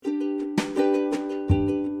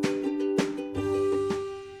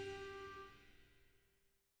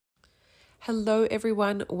Hello,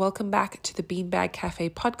 everyone. Welcome back to the Beanbag Cafe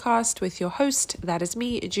podcast with your host. That is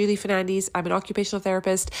me, Julie Fernandes. I'm an occupational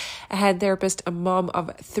therapist, a head therapist, a mom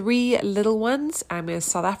of 3 little ones. I'm a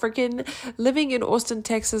South African living in Austin,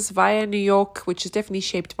 Texas via New York, which has definitely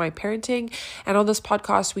shaped my parenting. And on this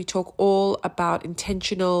podcast, we talk all about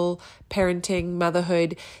intentional parenting,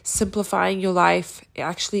 motherhood, simplifying your life,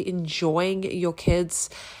 actually enjoying your kids,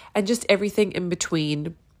 and just everything in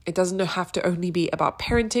between. It doesn't have to only be about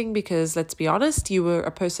parenting because, let's be honest, you were a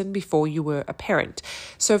person before you were a parent.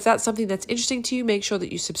 So if that's something that's interesting to you, make sure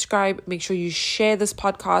that you subscribe. Make sure you share this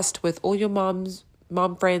podcast with all your mom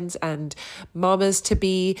friends and mamas to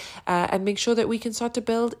be, and make sure that we can start to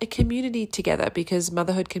build a community together, because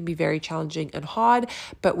motherhood can be very challenging and hard,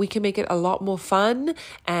 but we can make it a lot more fun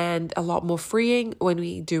and a lot more freeing when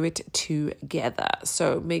we do it together.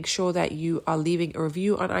 So make sure that you are leaving a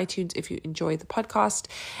review on iTunes if you enjoy the podcast,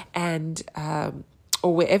 and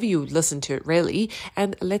or wherever you listen to it, really.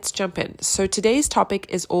 And let's jump in. So today's topic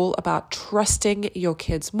is all about trusting your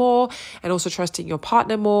kids more and also trusting your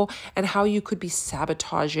partner more, and how you could be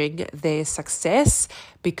sabotaging their success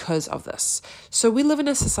because of this. So we live in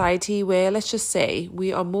a society where, let's just say,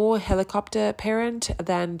 we are more helicopter parent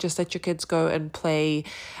than just let your kids go and play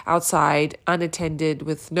outside unattended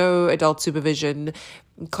with no adult supervision,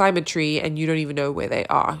 climb a tree, and you don't even know where they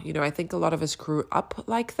are. You know, I think a lot of us grew up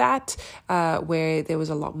like that, where there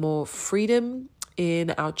was a lot more freedom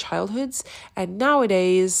in our childhoods. And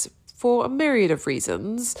nowadays, for a myriad of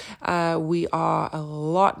reasons, we are a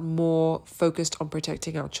lot more focused on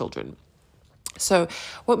protecting our children. So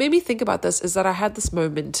what made me think about this is that I had this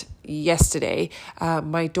moment yesterday.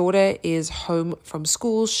 My daughter is home from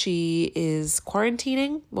school. She is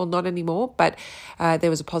quarantining. Well, not anymore, but there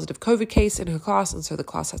was a positive COVID case in her class, and so the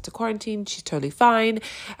class has to quarantine. She's totally fine.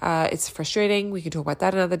 It's frustrating. We can talk about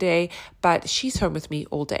that another day, but she's home with me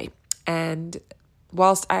all day. And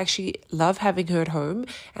whilst I actually love having her at home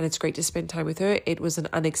and it's great to spend time with her, it was an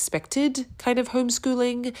unexpected kind of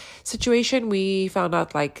homeschooling situation. We found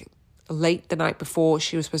out late the night before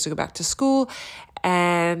she was supposed to go back to school,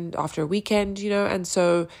 and after a weekend, and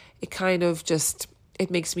so it kind of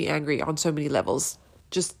it makes me angry on so many levels.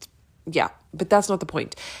 But that's not the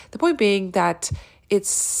point. The point being that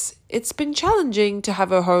it's been challenging to have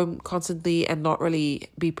her home constantly and not really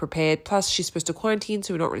be prepared. Plus, she's supposed to quarantine,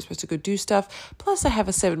 so we're not really supposed to go do stuff. Plus, I have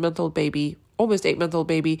a 7-month-old baby, almost 8-month-old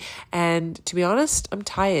baby, and to be honest, I'm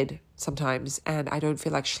tired sometimes, and I don't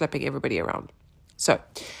feel like schlepping everybody around. So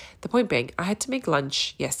the point being, I had to make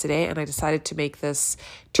lunch yesterday, and I decided to make this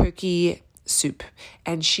turkey soup,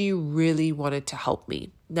 and she really wanted to help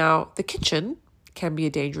me. Now, the kitchen can be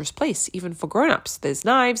a dangerous place, even for grown-ups. There's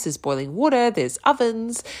knives, there's boiling water, there's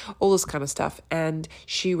ovens, all this kind of stuff. And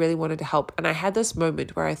she really wanted to help. And I had this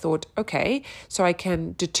moment where I thought, okay, so I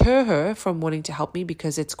can deter her from wanting to help me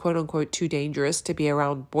because it's quote unquote too dangerous to be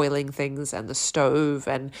around boiling things and the stove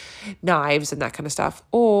and knives and that kind of stuff.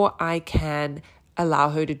 Or I can allow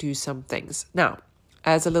her to do some things. Now,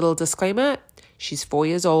 as a little disclaimer, she's 4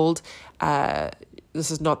 years old. This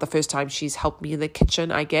is not the first time she's helped me in the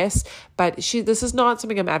kitchen, I guess, but this is not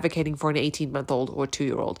something I'm advocating for an 18-month-old or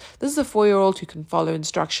 2-year-old. This is a 4-year-old who can follow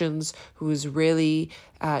instructions, who is really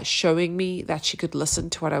showing me that she could listen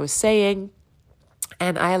to what I was saying.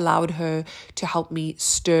 And I allowed her to help me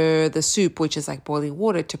stir the soup, which is like boiling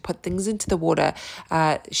water, to put things into the water.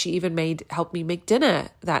 She even helped me make dinner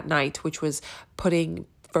that night, which was putting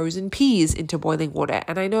frozen peas into boiling water.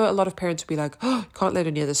 And I know a lot of parents would be like, oh, can't let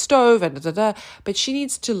her near the stove and but she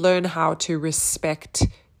needs to learn how to respect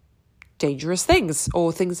dangerous things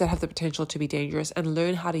or things that have the potential to be dangerous and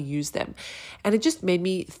learn how to use them. And it just made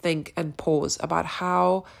me think and pause about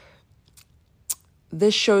how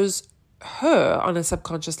this shows her on a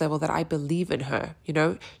subconscious level that I believe in her.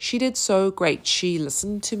 She did so great. She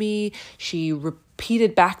listened to me. She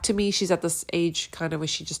repeated back to me. She's at this age kind of where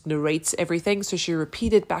she just narrates everything. So she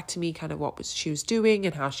repeated back to me kind of what she was doing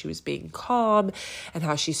and how she was being calm and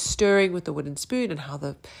how she's stirring with the wooden spoon and how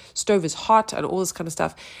the stove is hot and all this kind of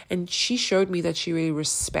stuff. And she showed me that she really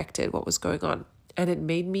respected what was going on. And it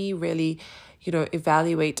made me really,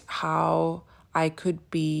 evaluate how I could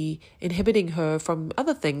be inhibiting her from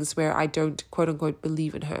other things where I don't quote unquote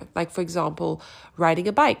believe in her. Like, for example, riding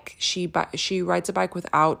a bike. She rides a bike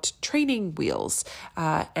without training wheels.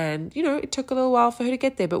 And, it took a little while for her to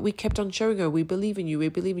get there, but we kept on showing her, we believe in you, we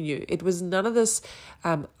believe in you. It was none of this,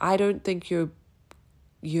 I don't think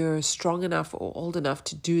you're strong enough or old enough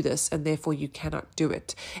to do this, and therefore you cannot do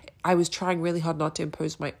it. I was trying really hard not to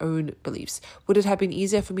impose my own beliefs. Would it have been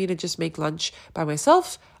easier for me to just make lunch by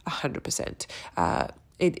myself? 100%.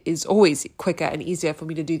 it is always quicker and easier for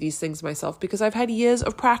me to do these things myself because I've had years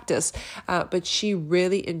of practice. But she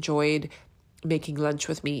really enjoyed making lunch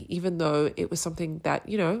with me, even though it was something that,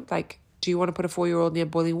 like, do you want to put a 4-year-old near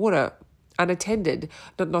boiling water? Unattended.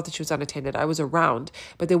 Not that she was unattended. I was around.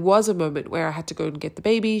 But there was a moment where I had to go and get the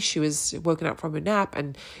baby. She was woken up from a nap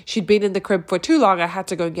and she'd been in the crib for too long. I had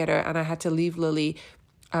to go and get her, and I had to leave Lily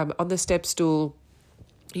on the step stool,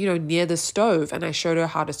 near the stove. And I showed her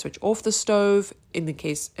how to switch off the stove in the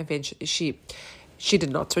case eventually she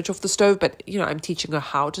did not switch off the stove, but I'm teaching her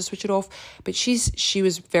how to switch it off. But she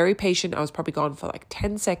was very patient. I was probably gone for like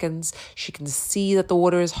 10 seconds. She can see that the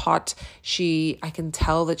water is hot. I can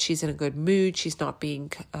tell that she's in a good mood. She's not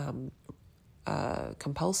being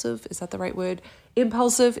compulsive. Is that the right word?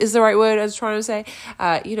 Impulsive is the right word I was trying to say.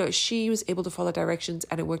 She was able to follow directions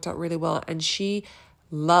and it worked out really well. And she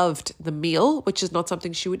loved the meal, which is not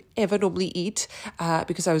something she would ever normally eat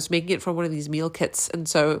because I was making it from one of these meal kits. And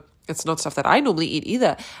so it's not stuff that I normally eat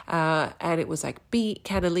either. And it was like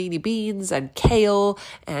cannellini beans and kale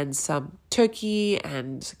and some turkey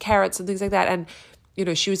and carrots and things like that. And,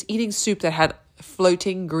 she was eating soup that had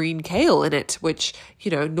floating green kale in it, which,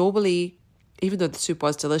 normally, even though the soup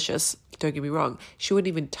was delicious, don't get me wrong, she wouldn't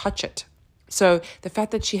even touch it. So the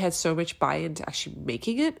fact that she had so much buy-in to actually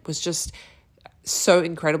making it was just so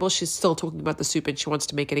incredible. She's still talking about the soup and she wants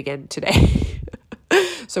to make it again today.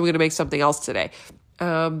 So we're going to make something else today.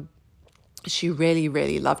 She really,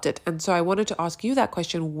 really loved it. And so I wanted to ask you that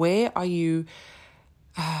question. Where are you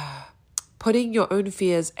putting your own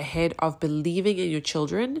fears ahead of believing in your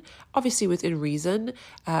children, obviously within reason,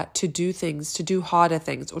 to do things, to do harder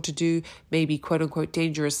things, or to do maybe quote unquote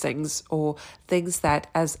dangerous things, or things that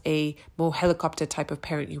as a more helicopter type of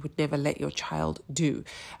parent, you would never let your child do.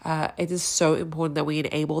 It is so important that we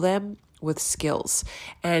enable them with skills.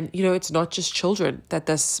 And, it's not just children that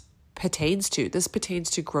this pertains to. This pertains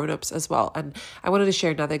to grown-ups as well. And I wanted to share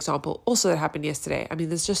another example also that happened yesterday. I mean,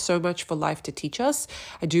 there's just so much for life to teach us.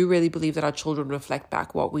 I do really believe that our children reflect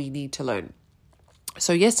back what we need to learn.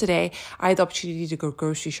 So yesterday, I had the opportunity to go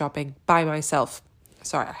grocery shopping by myself.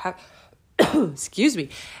 Sorry, I have... excuse me.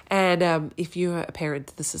 And if you're a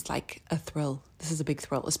parent, this is like a thrill. This is a big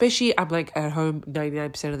thrill. Especially, I'm like at home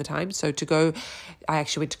 99% of the time. So I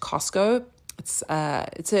actually went to Costco.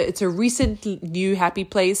 It's a recent new happy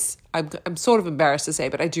place. I'm sort of embarrassed to say,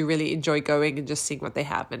 but I do really enjoy going and just seeing what they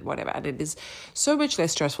have and whatever. And it is so much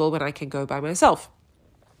less stressful when I can go by myself.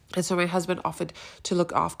 And so my husband offered to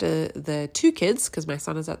look after the 2 kids because my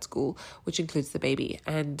son is at school, which includes the baby.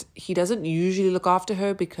 And he doesn't usually look after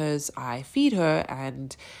her because I feed her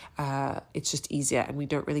and it's just easier. And we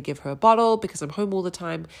don't really give her a bottle because I'm home all the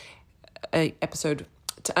time. A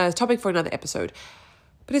topic for another episode.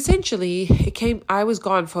 But essentially, I was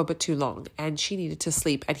gone for a bit too long and she needed to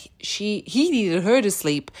sleep and he needed her to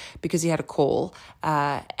sleep because he had a call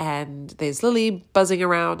and there's Lily buzzing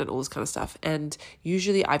around and all this kind of stuff. And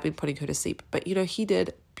usually I've been putting her to sleep, but he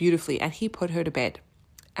did beautifully and he put her to bed.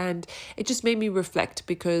 And it just made me reflect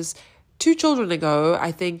because 2 children ago,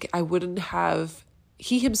 I think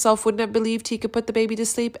he himself wouldn't have believed he could put the baby to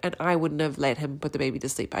sleep and I wouldn't have let him put the baby to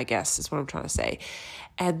sleep, I guess, is what I'm trying to say.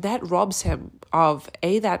 And that robs him of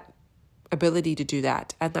that ability to do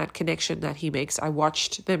that and that connection that he makes. I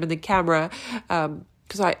watched them in the camera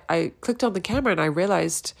because I clicked on the camera and I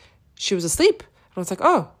realized she was asleep. And I was like,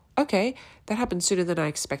 oh, okay, that happened sooner than I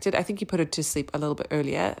expected. I think he put her to sleep a little bit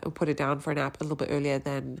earlier, or put her down for a nap a little bit earlier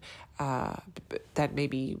than that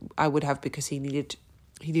maybe I would have because he needed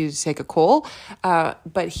to take a call.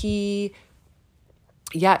 But I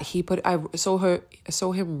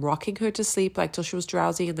saw him rocking her to sleep like till she was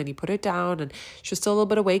drowsy, and then he put her down and she was still a little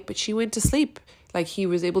bit awake, but she went to sleep. Like he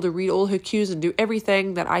was able to read all her cues and do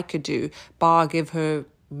everything that I could do, bar give her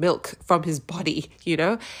milk from his body,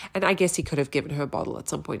 and I guess he could have given her a bottle at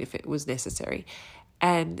some point if it was necessary.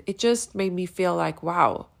 And it just made me feel like,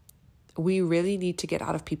 wow, we really need to get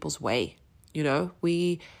out of people's way.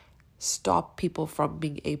 We stop people from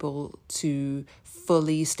being able to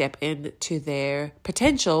fully step into their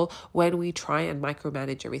potential when we try and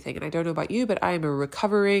micromanage everything. And I don't know about you, but I am a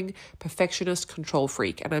recovering perfectionist control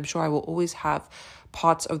freak. And I'm sure I will always have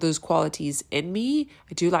parts of those qualities in me.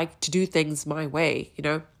 I do like to do things my way,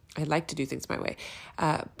 I like to do things my way.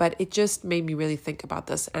 But it just made me really think about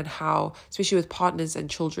this and how, especially with partners and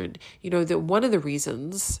children, that one of the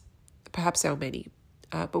reasons, perhaps there are many,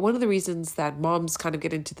 but one of the reasons that moms kind of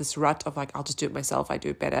get into this rut of like, I'll just do it myself, I do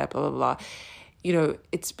it better, blah, blah, blah.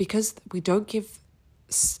 It's because we don't give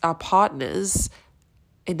our partners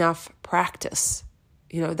enough practice.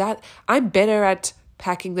 That I'm better at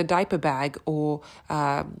packing the diaper bag or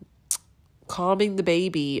calming the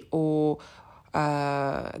baby or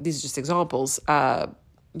these are just examples,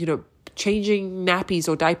 changing nappies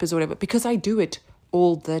or diapers or whatever, because I do it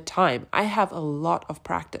all the time. I have a lot of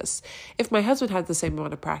practice. If my husband had the same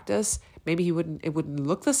amount of practice, maybe it wouldn't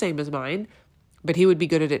look the same as mine, but he would be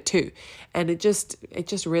good at it too. And it just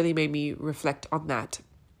really made me reflect on that.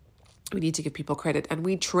 We need to give people credit, and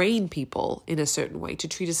we train people in a certain way to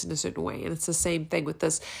treat us in a certain way. And it's the same thing with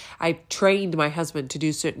this. I trained my husband to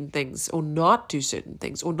do certain things or not do certain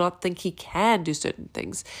things or not think he can do certain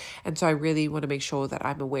things. And so I really want to make sure that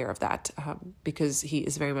I'm aware of that because he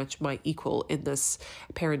is very much my equal in this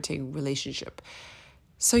parenting relationship.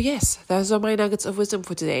 So yes, those are my nuggets of wisdom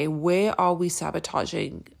for today. Where are we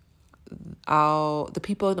sabotaging the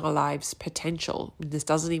people in our lives' potential? This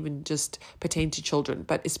doesn't even just pertain to children,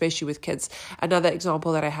 but especially with kids. Another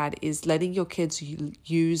example that I had is letting your kids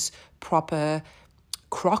use proper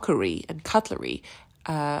crockery and cutlery.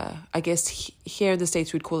 I guess here in the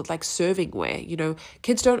States we'd call it like servingware.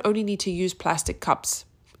 Kids don't only need to use plastic cups.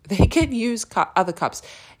 They can use other cups.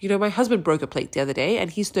 My husband broke a plate the other day and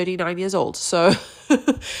he's 39 years old. So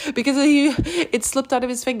because it slipped out of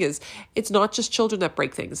his fingers. It's not just children that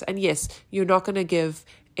break things. And yes, you're not going to give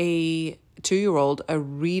a 2-year-old a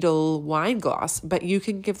Riedel wine glass, but you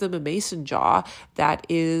can give them a mason jar that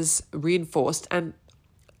is reinforced. And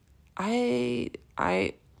I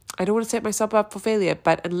don't want to set myself up for failure,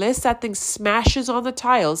 but unless that thing smashes on the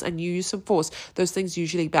tiles and you use some force, those things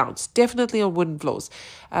usually bounce. Definitely on wooden floors.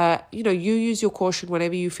 You use your caution,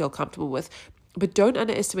 whatever you feel comfortable with. But don't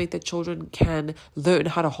underestimate that children can learn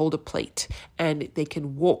how to hold a plate and they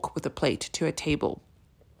can walk with a plate to a table.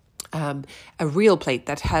 A real plate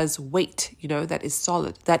that has weight, that is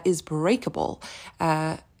solid, that is breakable.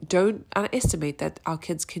 Don't underestimate that our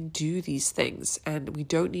kids can do these things, and we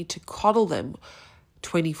don't need to coddle them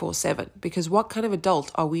 24/7, because what kind of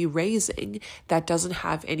adult are we raising that doesn't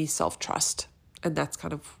have any self-trust? And that's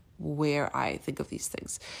kind of where I think of these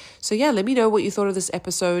things. So yeah, let me know what you thought of this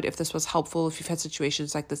episode, if this was helpful, if you've had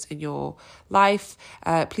situations like this in your life.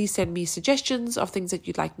 Please send me suggestions of things that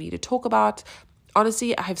you'd like me to talk about.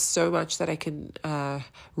 Honestly, I have so much that I can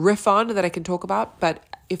riff on, that I can talk about, but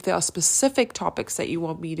if there are specific topics that you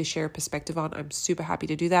want me to share a perspective on, I'm super happy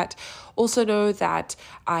to do that. Also know that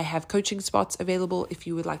I have coaching spots available if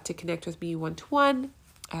you would like to connect with me one-to-one.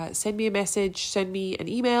 Send me a message, send me an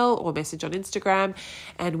email or message on Instagram,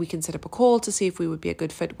 and we can set up a call to see if we would be a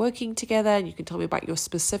good fit working together. And you can tell me about your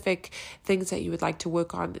specific things that you would like to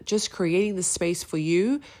work on, just creating the space for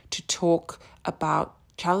you to talk about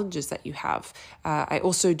challenges that you have. I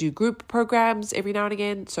also do group programs every now and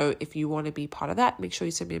again. So if you want to be part of that, make sure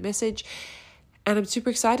you send me a message. And I'm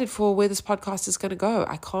super excited for where this podcast is going to go.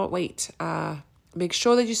 I can't wait. Make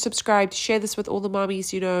sure that you subscribe, share this with all the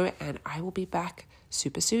mommies and I will be back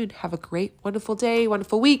super soon. Have a great, wonderful day,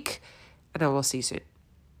 wonderful week, and I will see you soon.